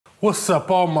What's up,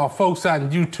 all my folks out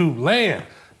in YouTube land?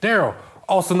 Daryl,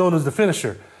 also known as the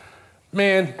Finisher.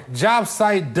 Man, job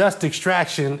site dust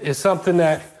extraction is something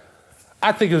that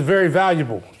I think is very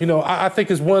valuable. You know, I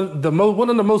think is one of the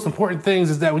most important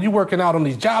things is that when you're working out on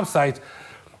these job sites,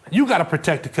 you got to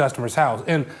protect the customer's house.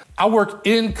 And I work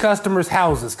in customers'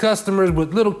 houses, customers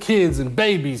with little kids and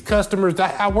babies, customers.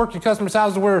 I work in customers'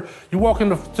 houses where you walk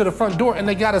to the front door and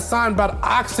they got a sign about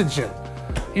oxygen.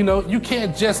 You know, you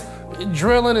can't just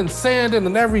drilling and sanding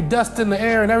and every dust in the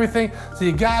air and everything. So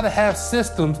you gotta have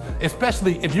systems,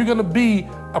 especially if you're gonna be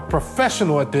a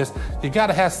professional at this, you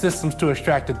gotta have systems to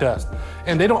extract the dust.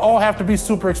 And they don't all have to be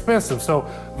super expensive. So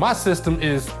my system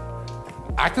is,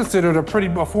 I consider it a pretty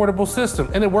affordable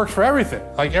system, and it works for everything.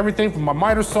 Like everything from my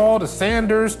miter saw to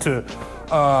sanders to,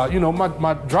 you know,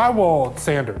 my drywall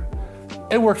sander.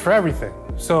 It works for everything.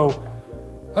 So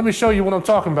let me show you what I'm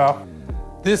talking about.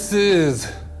 This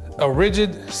is a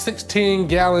rigid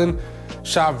 16-gallon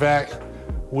shop vac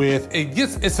with,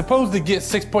 it's supposed to get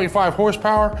 6.5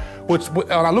 horsepower, which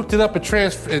when I looked it up, it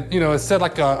said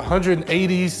like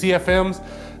 180 CFMs.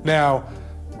 Now,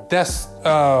 that's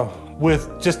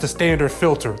with just a standard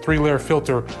filter, 3-layer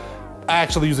filter. I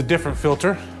actually use a different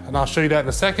filter, and I'll show you that in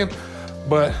a second.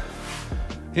 But,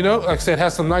 you know, like I said, it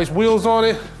has some nice wheels on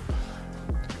it.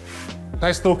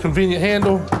 Nice little convenient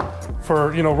handle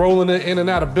for, you know, rolling it in and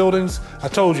out of buildings. I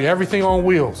told you, everything on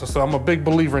wheels. So I'm a big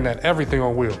believer in that, everything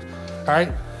on wheels. All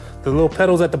right, the little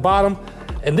pedals at the bottom.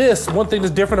 And this, one thing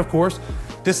that's different, of course,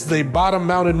 this is a bottom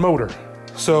mounted motor.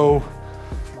 So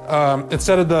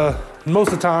instead of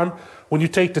most of the time, when you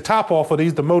take the top off of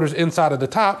these, the motor's inside of the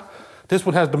top, this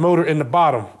one has the motor in the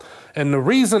bottom. And the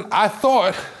reason I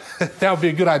thought that would be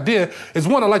a good idea is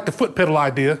one, I like the foot pedal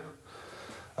idea.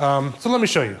 So let me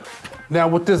show you. Now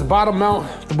with this bottom mount,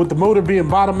 with the motor being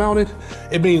bottom mounted,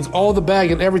 it means all the bag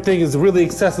and everything is really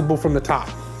accessible from the top.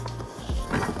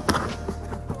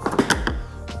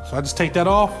 So I just take that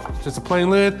off, just a plain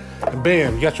lid, and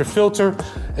bam, you got your filter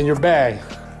and your bag.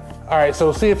 All right,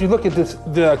 so see if you look at this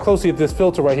closely at this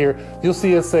filter right here, you'll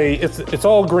see it's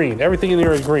all green. Everything in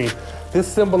here is green. This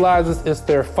symbolizes it's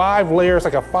their 5 layers,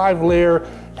 like a 5-layer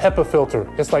HEPA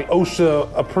filter. It's like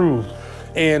OSHA approved.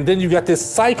 And then you got this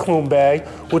cyclone bag,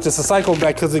 which is a cyclone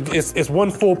bag because it's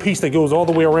one full piece that goes all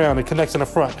the way around and connects in the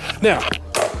front. Now,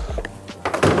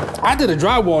 I did a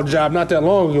drywall job not that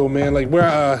long ago, man, like where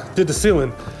I did the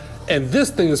ceiling, and this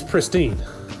thing is pristine.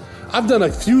 I've done a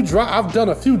few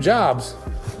jobs,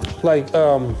 like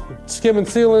skimming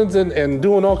ceilings and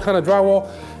doing all kind of drywall,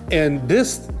 and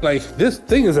this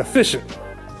thing is efficient.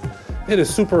 It is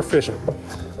super efficient.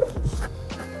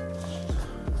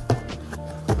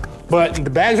 But the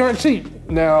bags aren't cheap.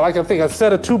 Now, like I think a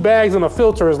set of 2 bags and a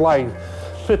filter is like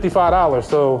 $55.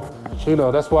 So, you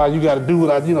know, that's why you gotta do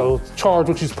what charge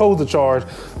what you're supposed to charge,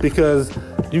 because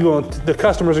the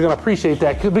customers are gonna appreciate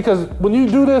that. Because when you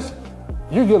do this,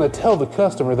 you're gonna tell the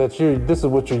customer that this is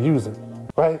what you're using,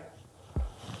 right?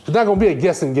 It's not gonna be a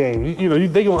guessing game.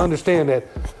 They gonna understand that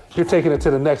you're taking it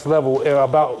to the next level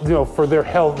about, for their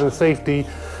health and safety,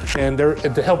 and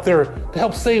to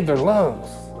help save their lungs.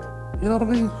 You know what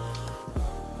I mean?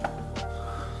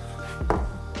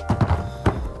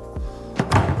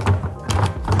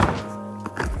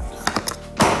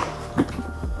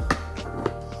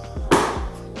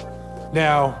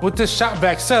 Now, with this shop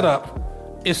vac setup,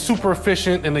 it's super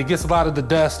efficient and it gets a lot of the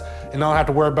dust and I don't have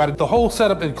to worry about it. The whole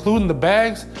setup, including the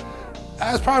bags,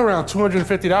 that's probably around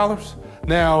 $250.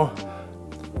 Now,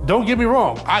 don't get me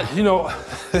wrong. I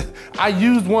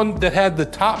used one that had the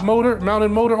top mounted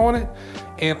motor on it,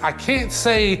 and I can't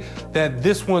say that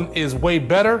this one is way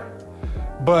better,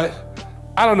 but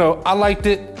I don't know, I liked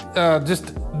it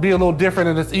just be a little different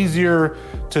and it's easier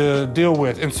to deal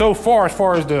with. And so far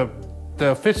as the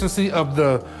efficiency of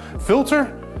the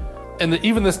filter and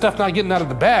even the stuff not getting out of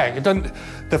the bag,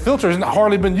 the filter has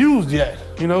hardly been used yet.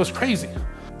 It's crazy.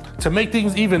 To make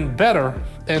things even better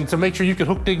and to make sure you can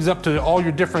hook things up to all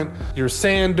your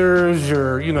sanders,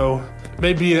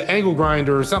 maybe an angle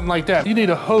grinder or something like that, you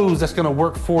need a hose that's gonna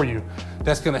work for you,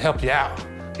 that's gonna help you out,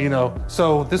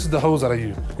 So this is the hose that I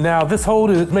use. Now this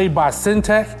hose is made by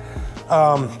Syntec.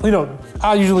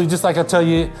 I usually, just like I tell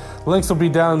you, links will be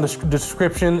down in the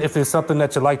description if there's something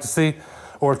that you'd like to see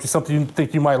or if it's something you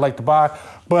think you might like to buy.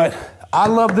 But I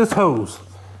love this hose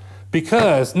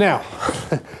because now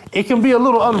it can be a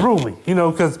little unruly,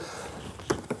 because,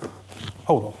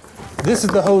 hold on. This is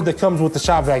the hose that comes with the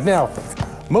shop vac. Now,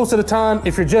 most of the time,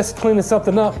 if you're just cleaning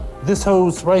something up, this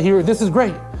hose right here, this is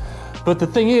great. But the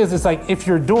thing is, it's like if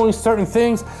you're doing certain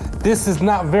things, this is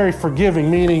not very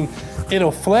forgiving, meaning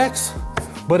it'll flex,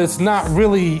 but it's not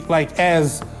really like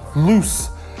as loose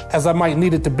as I might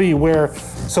need it to be, where,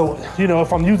 so, you know,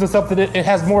 if I'm using something, it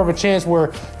has more of a chance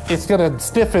where it's gonna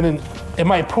stiffen and it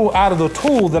might pull out of the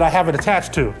tool that I have it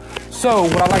attached to. So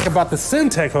what I like about the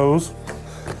Syntec hose,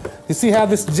 you see how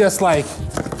this just like,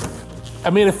 I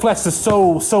mean, it flexes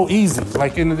so easy.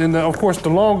 Like of course, the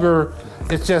longer,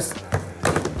 it's just,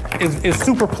 it's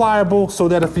super pliable, so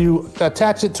that if you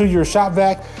attach it to your shop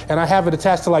vac, and I have it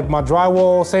attached to like my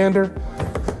drywall sander,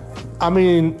 I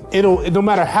mean, no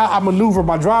matter how I maneuver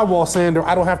my drywall sander,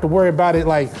 I don't have to worry about it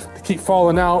like to keep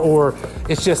falling out, or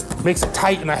it just makes it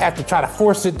tight and I have to try to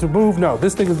force it to move. No,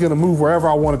 this thing is gonna move wherever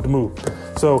I want it to move.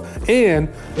 So, and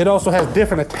it also has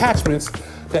different attachments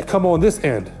that come on this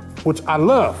end, which I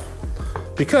love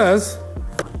because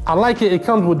I like it. It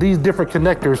comes with these different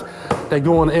connectors that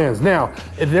go on the ends. Now,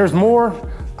 if there's more,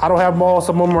 I don't have them all.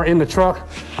 Some of them are in the trunk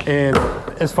and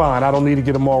it's fine. I don't need to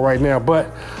get them all right now, but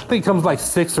I think it comes like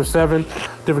 6 or 7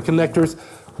 different connectors.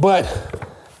 But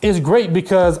it's great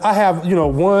because I have, you know,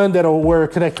 one that'll where it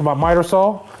connect to my miter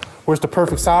saw, where it's the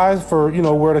perfect size for, you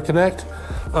know, where to connect.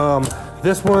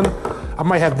 This one, I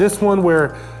might have this one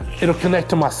where it'll connect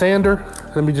to my sander.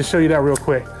 Let me just show you that real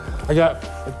quick. I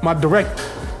got my direct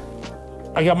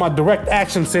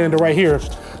action sander right here.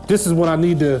 This is when I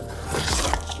need to,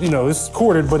 you know, it's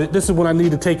corded, but this is when I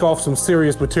need to take off some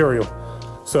serious material.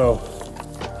 So,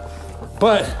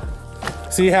 but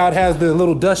see how it has the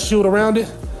little dust shield around it?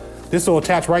 This will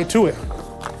attach right to it.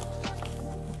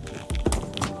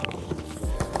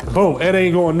 Boom, it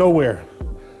ain't going nowhere.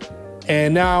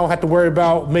 And now I don't have to worry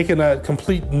about making a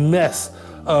complete mess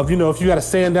of, you know, if you got to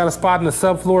sand down a spot in the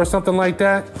subfloor or something like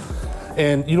that,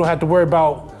 and you don't have to worry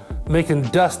about making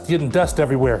dust, getting dust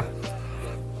everywhere.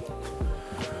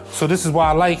 So this is why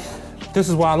I like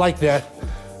that.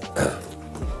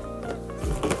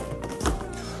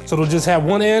 So it'll just have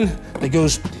one end that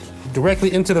goes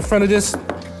directly into the front of this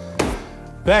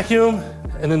vacuum,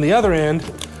 and then the other end,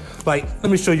 like,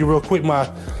 let me show you real quick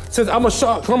I'm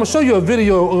gonna show you a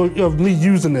video of me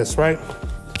using this, right?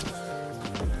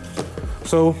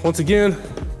 So once again,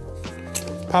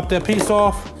 pop that piece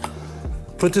off,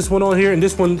 put this one on here, and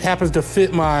this one happens to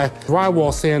fit my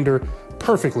drywall sander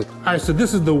perfectly. All right, so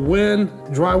this is the Win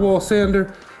drywall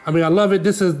sander. I mean, I love it.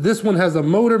 This one has a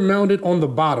motor mounted on the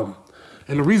bottom.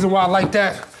 And the reason why I like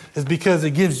that is because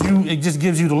it just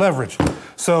gives you the leverage.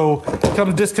 So it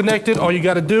comes disconnected. All you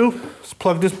gotta do is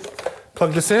plug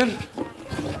this in.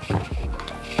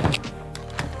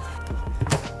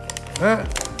 All right.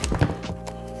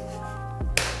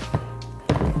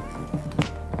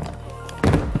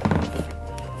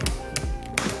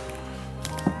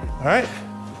 All right.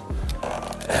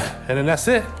 And then that's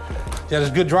it. Yeah, this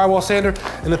good drywall sander.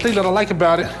 And the thing that I like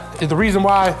about it is the reason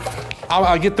why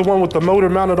I get the one with the motor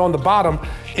mounted on the bottom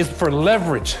is for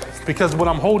leverage. Because when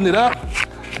I'm holding it up,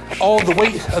 all the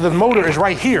weight of the motor is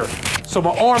right here. So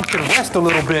my arm can rest a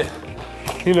little bit,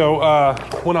 you know,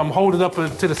 when I'm holding up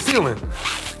to the ceiling.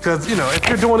 Because, you know, if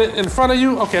you're doing it in front of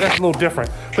you, okay, that's a little different.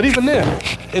 But even then,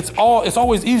 it's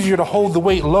always easier to hold the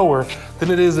weight lower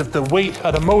than it is if the weight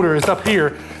of the motor is up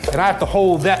here and I have to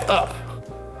hold that up.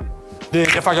 Then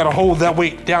if I gotta hold that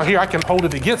weight down here, I can hold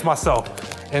it against myself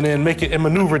and then make it and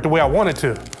maneuver it the way I want it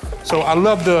to. So I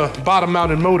love the bottom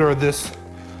mounted motor of this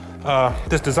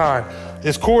design.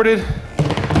 It's corded.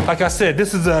 Like I said,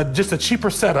 this is just a cheaper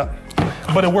setup,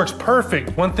 but it works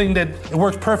perfect. One thing that it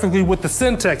works perfectly with the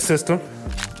Syntec system,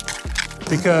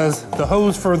 because the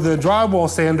hose for the drywall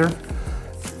sander,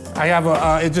 I have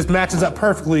it just matches up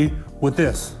perfectly with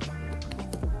this.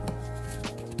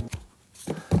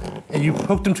 And you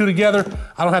hook them two together,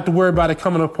 I don't have to worry about it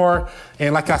coming apart.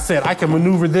 And like I said, I can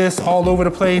maneuver this all over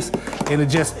the place, and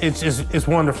it's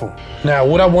wonderful. Now,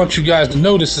 what I want you guys to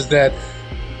notice is that,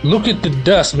 look at the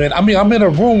dust, man. I mean, I'm in a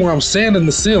room where I'm sanding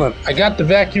the ceiling. I got the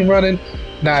vacuum running.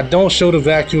 Now, I don't show the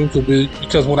vacuum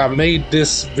because when I made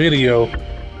this video,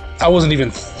 I wasn't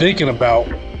even thinking about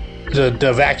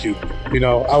the vacuum. You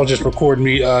know, I was just recording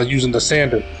me using the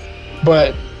sander.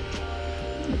 But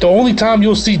the only time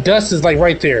you'll see dust is like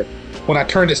right there. When I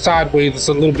turned it sideways, it's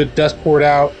a little bit dust poured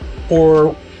out.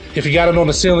 Or if you got it on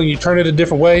the ceiling, you turn it a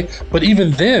different way. But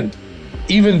even then,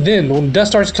 when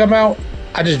dust starts to come out,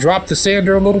 I just drop the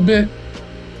sander a little bit,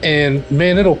 and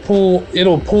man, it'll pull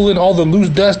in all the loose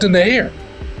dust in the air.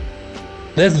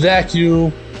 This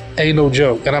vacuum ain't no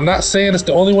joke. And I'm not saying it's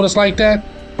the only one that's like that,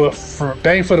 but for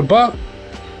bang for the buck,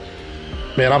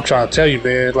 man, I'm trying to tell you,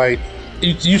 man, like,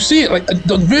 you see it, like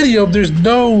the video, there's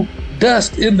no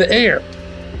dust in the air.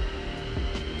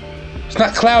 It's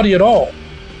not cloudy at all.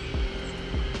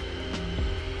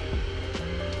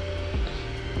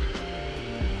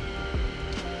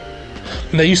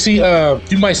 Now you see,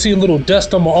 you might see a little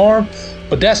dust on my arm.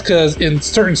 but that's because in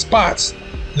certain spots,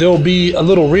 there'll be a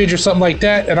little ridge or something like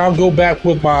that, and I'll go back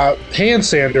with my hand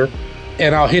sander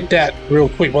and I'll hit that real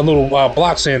quick, my little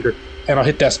block sander, and I'll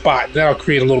hit that spot. That'll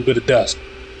create a little bit of dust.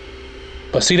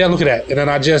 But see that, look at that. And then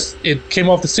it came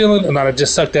off the ceiling and I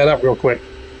just sucked that up real quick.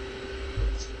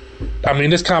 I mean,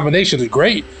 this combination is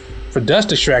great for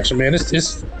dust extraction, man. It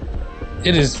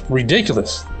is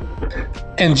ridiculous.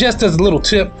 And just as a little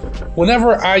tip,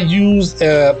 whenever I use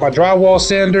my drywall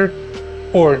sander,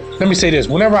 or let me say this,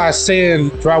 whenever I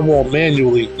sand drywall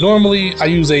manually, normally I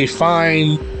use a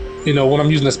fine, you know, when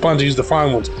I'm using a sponge, I use the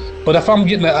fine ones. But if I'm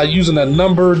using a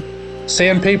numbered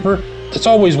sandpaper, it's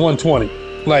always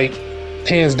 120, like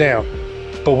hands down.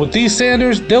 But with these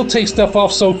sanders, they'll take stuff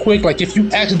off so quick. Like if you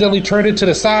accidentally turn it to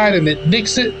the side and it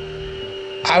nicks it,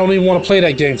 I don't even want to play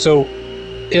that game. So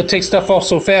it'll take stuff off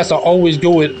so fast. I always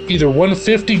go with either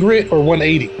 150 grit or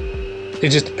 180. It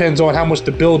just depends on how much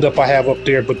the buildup I have up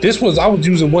there. But I was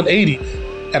using 180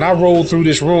 and I rolled through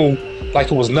this room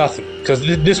like it was nothing. Because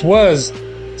this was,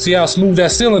 see how smooth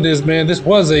that ceiling is, man? This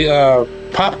was a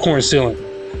popcorn ceiling.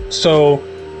 So,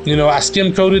 you know, I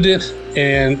skim coated it,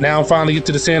 and now I'm finally get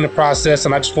to the sanding process,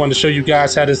 and I just wanted to show you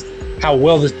guys how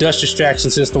well this dust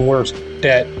extraction system works.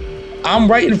 That I'm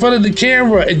right in front of the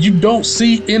camera and you don't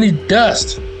see any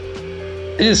dust.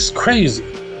 It's crazy.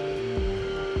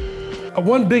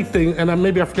 One big thing, and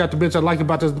maybe I forgot to mention, I like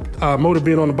about this motor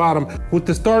being on the bottom, with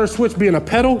the starter switch being a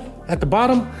pedal at the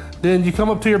bottom, then you come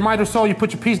up to your miter saw, you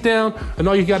put your piece down, and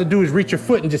all you gotta do is reach your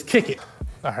foot and just kick it.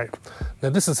 All right, now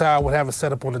this is how I would have it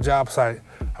set up on the job site.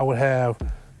 I would have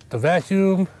the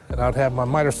vacuum, and I'd have my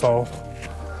miter saw.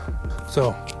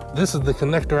 So this is the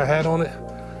connector I had on it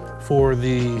for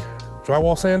the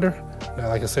drywall sander. Now,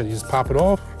 like I said, you just pop it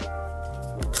off.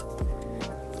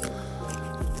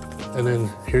 And then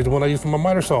here's the one I use for my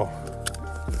miter saw.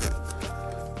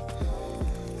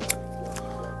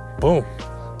 Boom.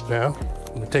 Now,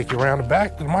 I'm gonna take you around the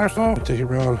back of the miter saw. Take you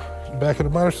around the back of the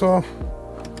miter saw.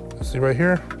 See right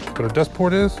here, where the dust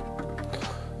port is.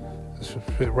 This should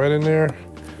fit right in there.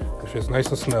 It fits nice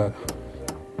and snug.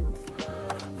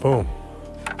 Boom.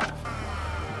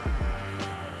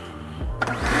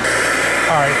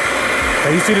 All right,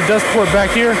 now you see the dust port back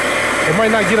here? It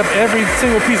might not get up every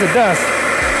single piece of dust,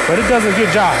 but it does a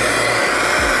good job.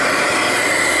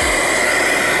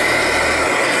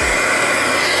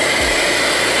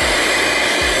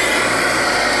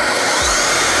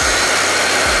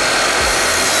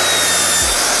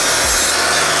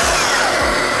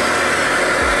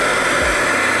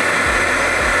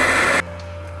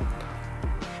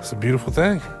 It's a beautiful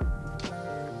thing.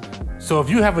 So if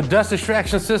you have a dust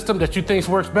extraction system that you think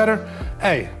works better,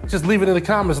 hey, just leave it in the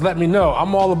comments, let me know.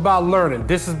 I'm all about learning.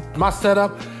 This is my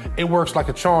setup. It works like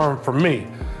a charm for me.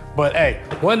 But hey,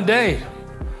 one day,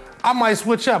 I might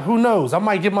switch up, who knows? I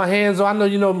might get my hands on, I know,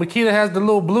 you know, Makita has the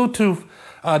little Bluetooth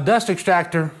dust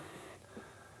extractor.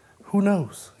 Who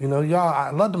knows? You know, y'all,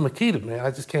 I love the Makita, man.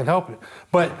 I just can't help it.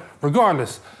 But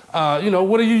regardless, you know,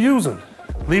 what are you using?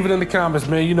 Leave it in the comments,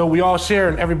 man. You know, we all share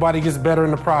and everybody gets better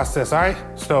in the process, all right?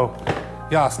 So,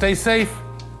 y'all stay safe,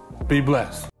 be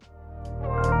blessed.